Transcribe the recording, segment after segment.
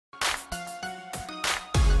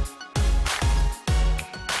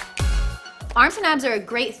Arms and abs are a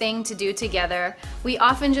great thing to do together. We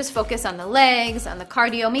often just focus on the legs, on the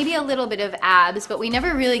cardio, maybe a little bit of abs, but we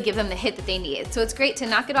never really give them the hit that they need. So it's great to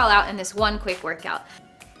knock it all out in this one quick workout.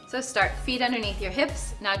 So start, feet underneath your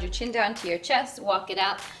hips, nod your chin down to your chest, walk it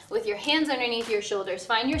out with your hands underneath your shoulders.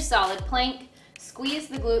 Find your solid plank, squeeze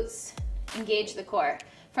the glutes, engage the core.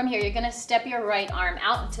 From here, you're gonna step your right arm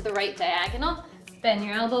out to the right diagonal, bend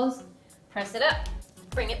your elbows, press it up,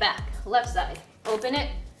 bring it back, left side, open it,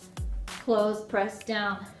 close, press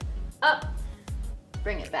down, up,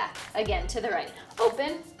 bring it back. Again, to the right,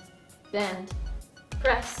 open, bend,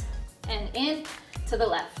 press, and in, to the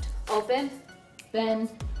left, open, bend,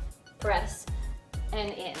 press,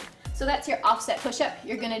 and in. So that's your offset push-up.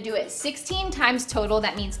 You're gonna do it 16 times total.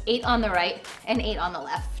 That means 8 on the right and 8 on the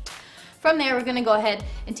left. From there, we're gonna go ahead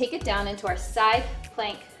and take it down into our side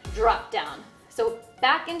plank drop down. So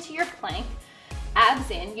back into your plank, abs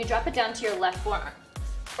in, you drop it down to your left forearm.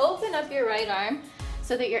 Open up your right arm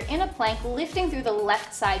so that you're in a plank, lifting through the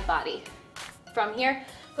left side body. From here,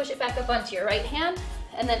 push it back up onto your right hand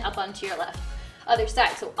and then up onto your left. Other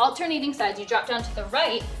side, so alternating sides, you drop down to the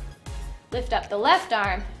right, lift up the left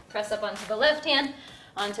arm, press up onto the left hand,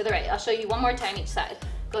 onto the right. I'll show you one more time each side.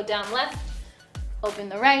 Go down left, open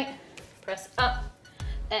the right, press up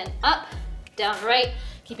and up, down right,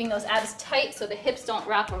 keeping those abs tight so the hips don't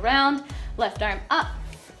wrap around. Left arm up,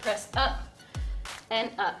 press up and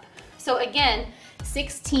up. So again,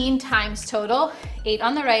 16 times total, 8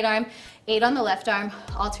 on the right arm, 8 on the left arm,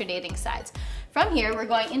 alternating sides. From here, we're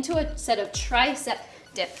going into a set of tricep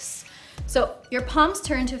dips. So your palms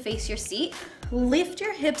turn to face your seat, lift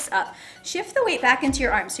your hips up, shift the weight back into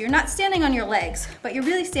your arms. So you're not standing on your legs, but you're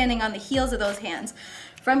really standing on the heels of those hands.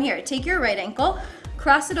 From here, take your right ankle,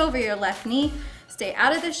 cross it over your left knee, stay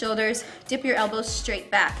out of the shoulders, dip your elbows straight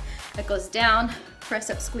back. That goes down, press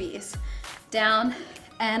up, squeeze, down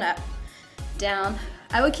and up, down.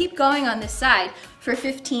 I would keep going on this side for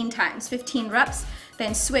 15 times, 15 reps.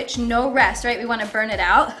 Then switch, no rest, right? We want to burn it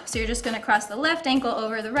out. So you're just going to cross the left ankle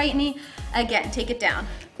over the right knee. Again, take it down.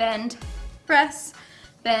 Bend, press,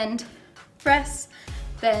 bend, press,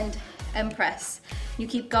 bend, and press. You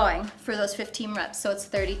keep going for those 15 reps, so it's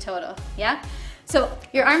 30 total, yeah? So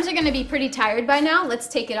your arms are going to be pretty tired by now. Let's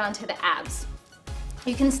take it on to the abs.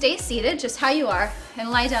 You can stay seated just how you are and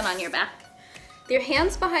lie down on your back. Your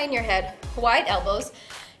hands behind your head, wide elbows.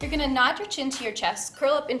 You're going to nod your chin to your chest,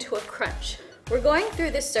 curl up into a crunch. We're going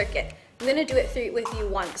through this circuit. I'm gonna do it with you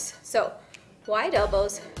once. So, wide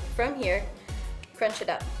elbows from here, crunch it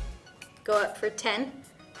up. Go up for 10,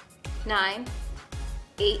 9,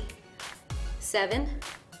 8, 7,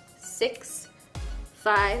 6,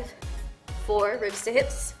 5, 4, ribs to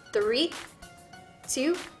hips, 3,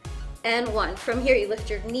 2, and 1. From here, you lift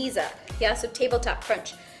your knees up. Yeah, so tabletop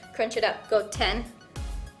crunch. Crunch it up. Go 10,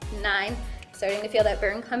 9, starting to feel that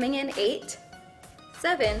burn coming in, 8,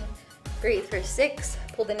 7, breathe for 6,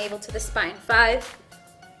 pull the navel to the spine, 5,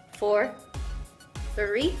 4,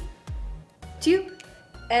 3, 2,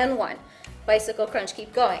 and 1. Bicycle crunch,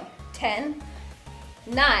 keep going. 10,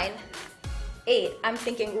 9, 8, I'm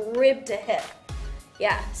thinking rib to hip.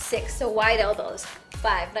 Yeah, 6, so wide elbows.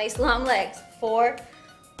 5, nice long legs. 4,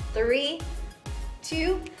 3,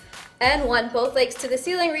 2, and 1. Both legs to the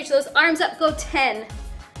ceiling, reach those arms up, go 10,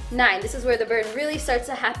 9, this is where the burn really starts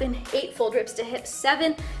to happen. 8, fold ribs to hips.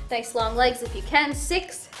 7, nice long legs if you can.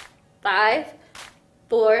 6, 5,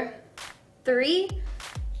 4, 3,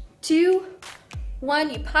 2, 1.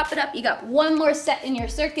 You pop it up. You got one more set in your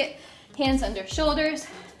circuit. Hands under shoulders,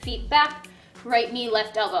 feet back, right knee,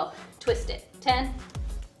 left elbow. Twist it. 10,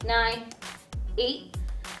 9, 8,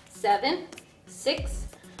 7, 6,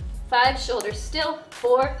 5, shoulders still.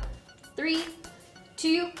 4, 3,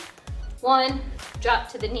 2, 1, drop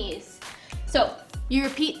to the knees. So you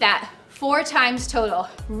repeat that 4 times total,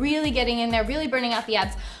 really getting in there, really burning out the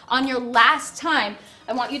abs. On your last time,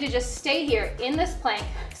 I want you to just stay here in this plank,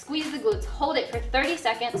 squeeze the glutes, hold it for 30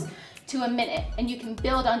 seconds to a minute, and you can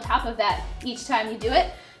build on top of that each time you do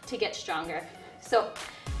it to get stronger. So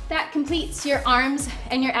that completes your arms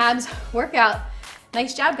and your abs workout.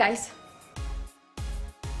 Nice job, guys.